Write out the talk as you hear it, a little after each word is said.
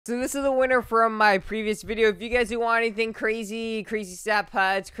So this is the winner from my previous video. If you guys do want anything crazy stat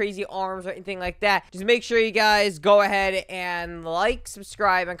pads, crazy arms, or anything like that, just make sure you guys go ahead and like,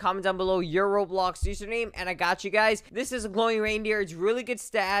 subscribe, and comment down below your Roblox username, and I got you guys. This is a glowing reindeer. It's really good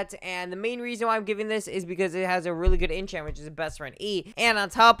stats, and the main reason why I'm giving this is because it has a really good enchant, which is a best friend E. And on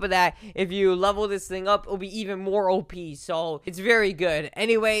top of that, if you level this thing up, it'll be even more OP, so it's very good.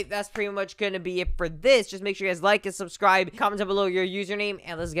 Anyway, that's pretty much gonna be it for this. Just make sure you guys like and subscribe, comment down below your username,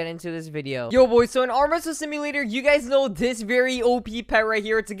 and let's get into this video. Yo boys, so in Wrestle Simulator, you guys know this very OP pet right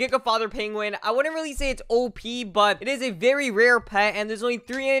here. It's a Giga Father Penguin. I wouldn't really say it's OP, but it is a very rare pet, and there's only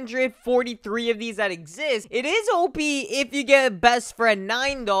 343 of these that exist. It is OP if you get best friend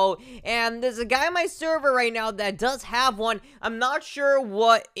 9 though, and there's a guy on my server right now that does have one. I'm not sure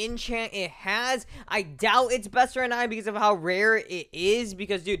what enchant it has. I doubt it's best friend 9 because of how rare it is,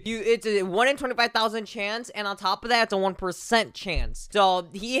 because dude, it's a 1 in 25,000 chance, and on top of that, it's a 1% chance. So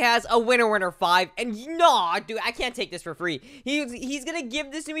he has a winner 5, and no, dude, I can't take this for free. He's gonna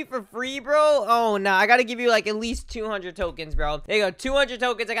give this to me for free, bro. Oh no, I gotta give you like at least 200 tokens, bro. There you go, 200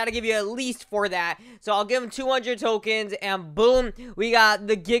 tokens. I gotta give you at least for that. So I'll give him 200 tokens, and boom, we got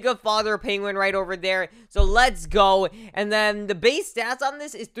the Giga Father Penguin right over there. So let's go. And then the base stats on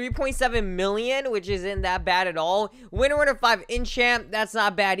this is 3.7 million, which isn't that bad at all. Winner 5 enchant, that's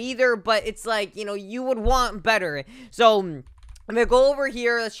not bad either, but it's like, you know, you would want better. So I'm gonna go over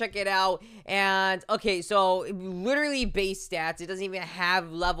here, let's check it out. And okay, so literally base stats, it doesn't even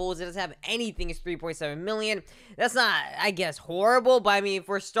have levels, it doesn't have anything. It's 3.7 million. That's not, I guess, horrible, but I mean,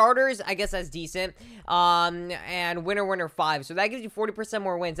 for starters, I guess that's decent. And winner 5, so that gives you 40%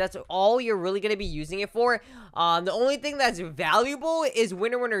 more wins. That's all you're really gonna be using it for. The only thing that's valuable is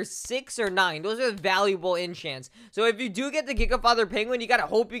winner 6 or 9. Those are valuable enchants. So if you do get the Giga Father Penguin, you gotta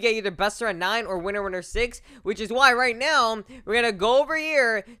hope you get either best friend 9 or winner 6, which is why right now we're gonna go over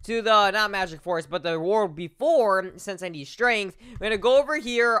here to the, not Magic Forest, but the world before, since I need strength. We're gonna go over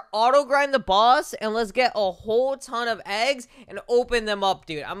here, auto grind the boss, and let's get a whole ton of eggs and open them up,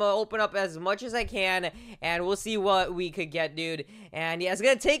 dude. I'm gonna open up as much as I can, and we'll see what we could get, dude. And yeah, it's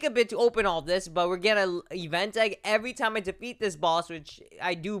gonna take a bit to open all this, but we're getting an event egg every time I defeat this boss, which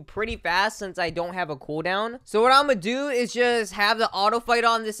I do pretty fast since I don't have a cooldown. So what I'm gonna do is just have the auto fight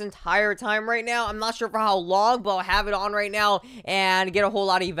on this entire time right now. I'm not sure for how long, but I'll have it on right now and get a whole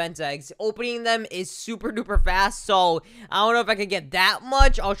lot of event eggs. Opening them is super duper fast, so I don't know if I could get that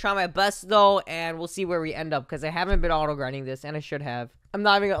much. I'll try my best though, and we'll see where we end up, because I haven't been auto grinding this, and I should have. I'm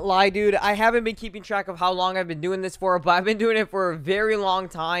not even gonna lie, dude, I haven't been keeping track of how long I've been doing this for, but I've been doing it for a very long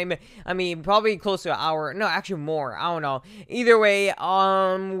time. I mean, probably close to an hour. No, actually more. I don't know. Either way,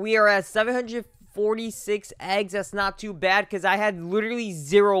 we are at 746 eggs. That's not too bad, because I had literally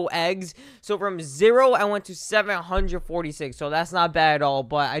 0 eggs. So from 0, I went to 746. So that's not bad at all,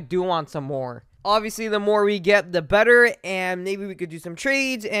 but I do want some more. Obviously, the more we get, the better, and maybe we could do some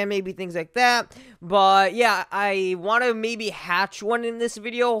trades and maybe things like that. But yeah, I want to maybe hatch one in this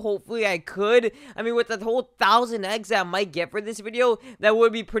video. Hopefully, I could. I mean, with the whole 1,000 eggs that I might get for this video, that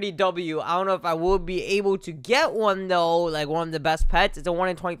would be pretty W. I don't know if I would be able to get one, though, like one of the best pets. It's a 1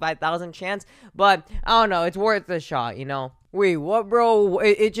 in 25,000 chance, but I don't know. It's worth a shot, you know? Wait, what, bro?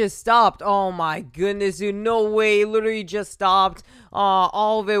 It just stopped. Oh my goodness, dude. No way. It literally just stopped.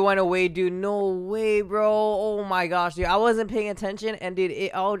 All of it went away, dude. No way, bro. Oh my gosh, dude. I wasn't paying attention, and dude,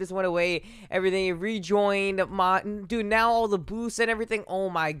 it all just went away. Everything rejoined. Dude, now all the boosts and everything. Oh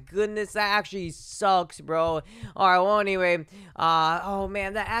my goodness, that actually sucks, bro. Alright, well, anyway. Oh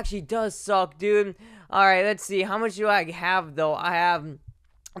man, that actually does suck, dude. Alright, let's see. How much do I have, though? I have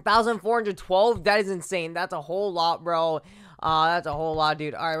 1,412. That is insane. That's a whole lot, bro. That's a whole lot,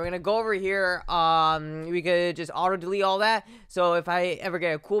 dude. Alright, we're gonna go over here. We could just auto delete all that. So if I ever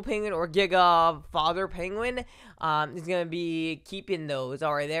get a cool penguin or Giga Father Penguin, it's gonna be keeping those.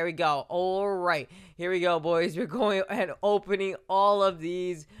 Alright, there we go. Alright, here we go, boys. We're going and opening all of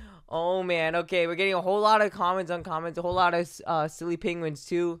these. Oh man, okay, we're getting a whole lot of comments, uncommons, a whole lot of silly penguins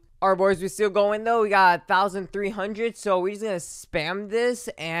too. Alright, boys, we're still going though. We got 1,300, so we're just gonna spam this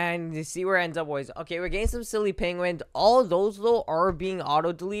and see where it ends up, boys. Okay, we're getting some silly penguins. All of those though are being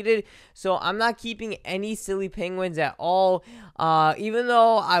auto deleted, so I'm not keeping any silly penguins at all. Even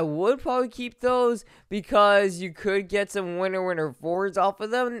though I would probably keep those, because you could get some winner 4s off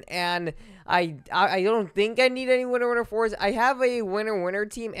of them, and I don't think I need any winner 4s. I have a winner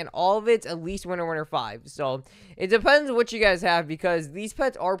team, and all of it's at least winner 5. So it depends what you guys have, because these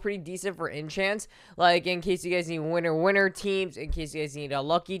pets are pretty decent for enchants. Like, in case you guys need winner teams, in case you guys need a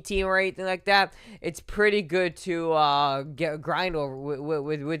lucky team or anything like that, it's pretty good to grind over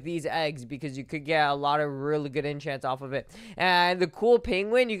with these eggs, because you could get a lot of really good enchants off of it. And the cool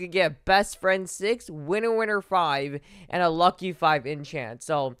penguin, you could get best friend 6, winner 5, and a lucky 5 enchant.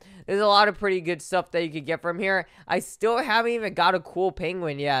 So there's a lot of pretty good stuff that you could get from here. I still haven't even got a cool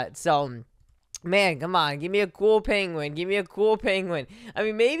penguin yet, so man, come on, give me a cool penguin. Give me a cool penguin. I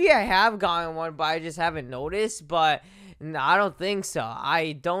mean, maybe I have gotten one, but I just haven't noticed. But no, I don't think so.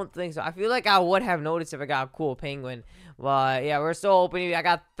 I don't think so. I feel like I would have noticed if I got a cool penguin. But yeah, we're still opening. I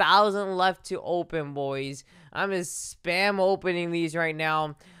got 1,000 left to open, boys. I'm just spam opening these right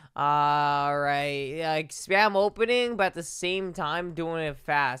now. Alright, like spam opening, but at the same time doing it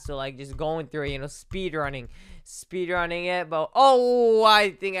fast. So like just going through it, you know, speed running it. But oh,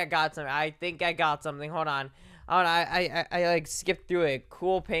 I think I got something. Hold on. I like skipped through it.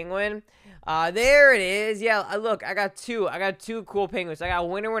 Cool penguin. There it is. Yeah, look, I got two cool penguins. I got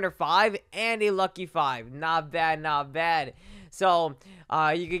winner 5 and a lucky 5. Not bad. So,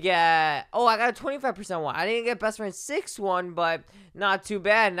 you could get, oh, I got a 25% one. I didn't get best friend 6 one, but not too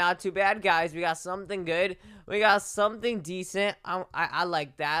bad, guys. We got something good. We got something decent. I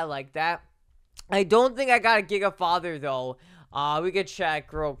like that. I don't think I got a Giga Father, though. We could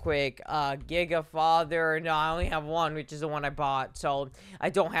check real quick. Giga Father. No, I only have one, which is the one I bought. So, I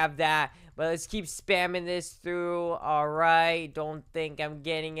don't have that. But let's keep spamming this through. Alright. Don't think I'm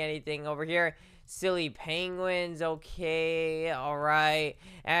getting anything over here. Silly penguins. Okay. Alright.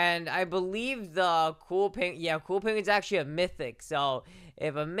 And I believe the cool penguin. Yeah, cool penguin's actually a mythic. So,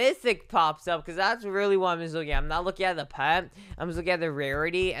 if a mythic pops up, because that's really what I'm just looking at. I'm not looking at the pet. I'm just looking at the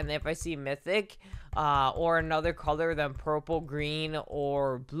rarity. And if I see mythic, or another color than purple, green,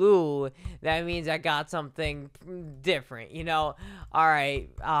 or blue, that means I got something different, you know?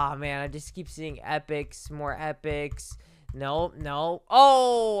 Alright. Oh, man. I just keep seeing epics. More epics. No.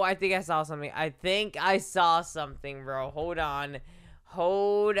 Oh, I think I saw something. Bro. Hold on,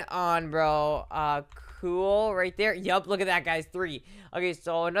 bro. Cool. Right there. Yup, look at that, guys. 3. Okay,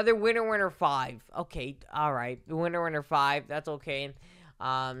 so another winner 5. Okay, alright. Winner 5. That's okay.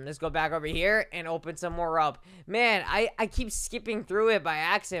 Let's go back over here and open some more up. Man, I keep skipping through it by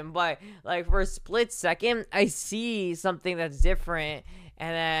accident, but like for a split second, I see something that's different,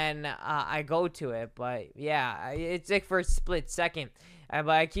 and then I go to it. But yeah, it's like for a split second, but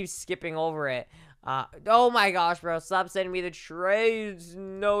I keep skipping over it. Oh my gosh, bro, stop sending me the trades.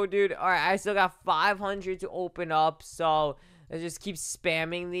 No, dude. All right, I still got 500 to open up, so let's just keep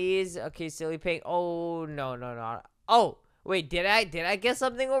spamming these. Okay, silly pig. Oh, no. Oh, wait, did I get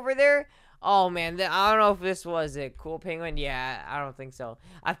something over there? Oh, man, I don't know if this was it. Cool penguin? Yeah, I don't think so.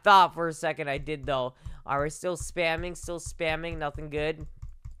 I thought for a second I did, though. All right, still spamming. Nothing good.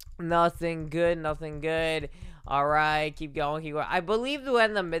 All right, keep going. I believe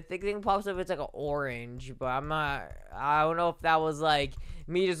when the mythic thing pops up, it's like an orange, but I don't know if that was like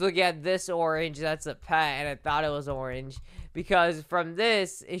me just looking at this orange, that's a pet, and I thought it was orange, because from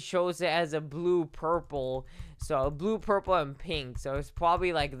this, it shows it as a blue, purple, so blue, purple, and pink, so it's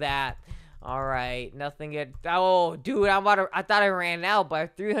probably like that. All right, nothing good. Oh, dude, I thought I ran out, but I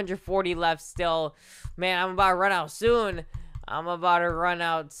have 340 left still. Man, I'm about to run out soon.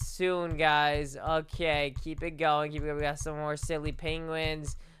 Guys. Okay, keep it going. We got some more silly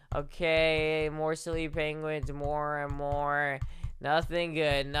penguins. Okay, more silly penguins. More and more. Nothing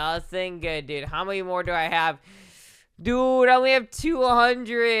good, dude. How many more do I have? Dude, I only have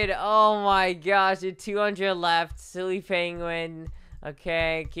 200. Oh my gosh, 200 left. Silly penguin.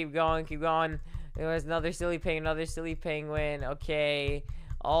 Okay, keep going. There's another silly penguin. Okay.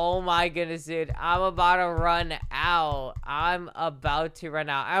 Oh my goodness, dude. I'm about to run out. I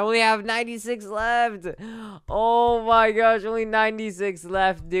only have 96 left. Oh my gosh, only 96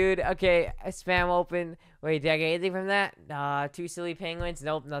 left, dude. Okay, spam open. Wait, did I get anything from that? 2 silly penguins?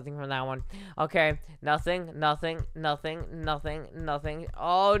 Nope, nothing from that one. Okay, nothing.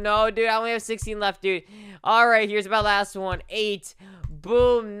 Oh no, dude, I only have 16 left, dude. Alright, here's my last one. 8.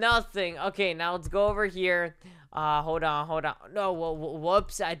 Boom, nothing. Okay, now let's go over here. Hold on. No,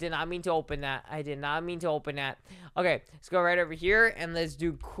 whoops. I did not mean to open that. Okay, let's go right over here, and let's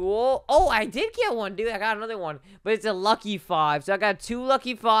do cool. Oh, I did get one, dude. I got another one, but it's a lucky 5. So I got 2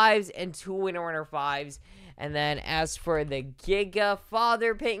 lucky 5s and 2 winner 5s. And then as for the Giga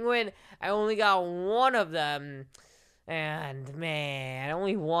Father Penguin, I only got one of them. And, man,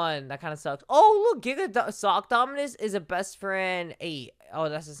 only one. That kind of sucks. Oh, look, Giga Sock Dominus is a best friend 8. Oh,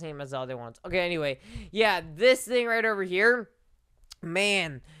 that's the same as the other ones. Okay, anyway. Yeah, this thing right over here,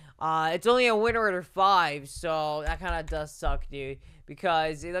 man, it's only a winner under 5, so that kind of does suck, dude.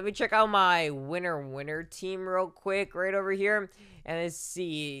 Because let me check out my winner team real quick right over here, and let's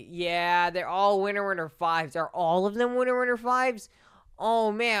see. Yeah, they're all winner 5s. Are all of them winner 5s?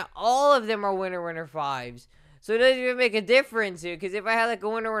 Oh man, all of them are winner 5s. So it doesn't even make a difference, dude. Because if I had like a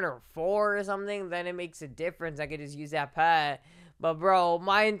winner 4 or something, then it makes a difference. I could just use that pet. But bro,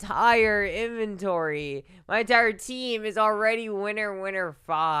 my entire inventory, my entire team is already winner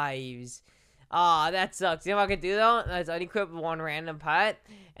 5s. Ah, that sucks. You know what I could do though? Let's unequip one random pet.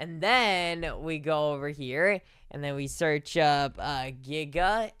 And then we go over here. And then we search up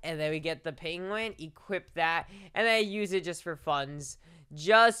Giga. And then we get the penguin. Equip that. And then use it just for funds.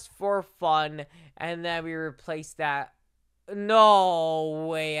 Just for fun. And then we replace that. No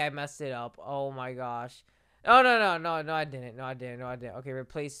way, I messed it up. Oh my gosh. Oh, no, I didn't. Okay,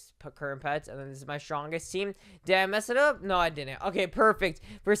 replace current pets, and then this is my strongest team. Did I mess it up? No, I didn't. Okay, perfect.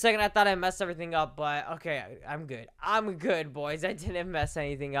 For a second, I thought I messed everything up, but okay, I'm good. I'm good, boys. I didn't mess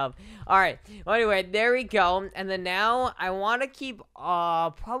anything up. All right. Well, anyway, there we go. And then now, I want to keep,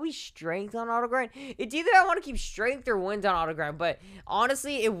 probably strength on autogrind. It's either I want to keep strength or wins on autogrind, but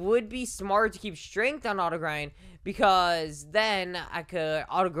honestly, it would be smart to keep strength on autogrind, because then I could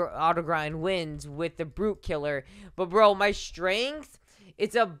auto-grind wins with the brute killer. But bro, my strength,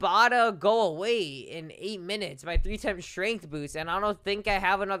 it's about to go away in 8 minutes. My 3-time strength boost. And I don't think I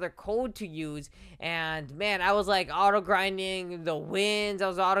have another code to use. And man, I was like auto-grinding the wins. I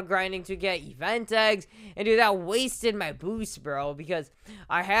was auto-grinding to get event eggs. And dude, that wasted my boost, bro. Because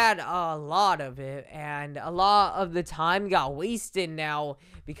I had a lot of it. And a lot of the time got wasted now,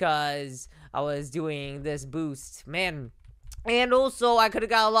 because I was doing this boost, man. And also, I could have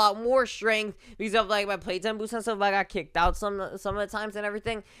got a lot more strength because of, like, my playtime boost and stuff. I got kicked out some of the times and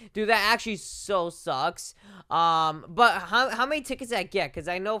everything. Dude, that actually so sucks. But how many tickets did I get? Because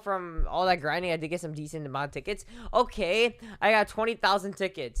I know from all that grinding, I did get some decent amount of tickets. Okay, I got 20,000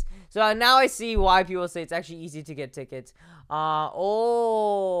 tickets. So now I see why people say it's actually easy to get tickets.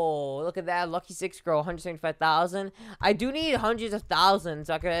 Oh, look at that. Lucky 6 grow, 175,000. I do need hundreds of thousands,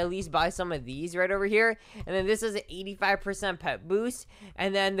 so I could at least buy some of these right over here. And then this is an 85% pet boost.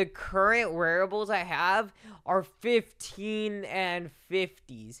 And then the current wearables I have are 15 and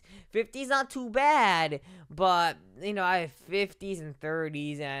 50s. 50s not too bad, but you know, I have 50s and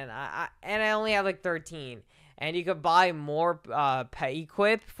 30s, and I only have like 13. And you could buy more pet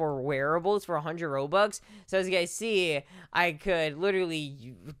equip for wearables for 100 Robux. So as you guys see, I could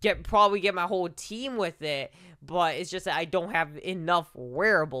literally probably get my whole team with it. But it's just that I don't have enough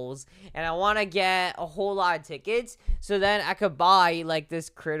wearables. And I want to get a whole lot of tickets. So then I could buy like this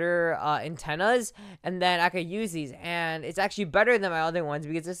critter antennas. And then I could use these. And it's actually better than my other ones,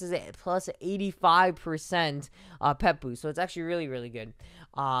 because this is a plus 85% pet boost. So it's actually really, really good.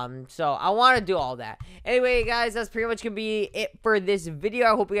 So I want to do all that. Anyway, guys, that's pretty much gonna be it for this video.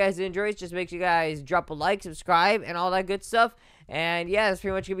 I hope you guys enjoyed. Just make sure you guys drop a like, subscribe, and all that good stuff. And yeah, that's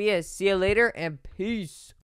pretty much gonna be it. See you later, and peace.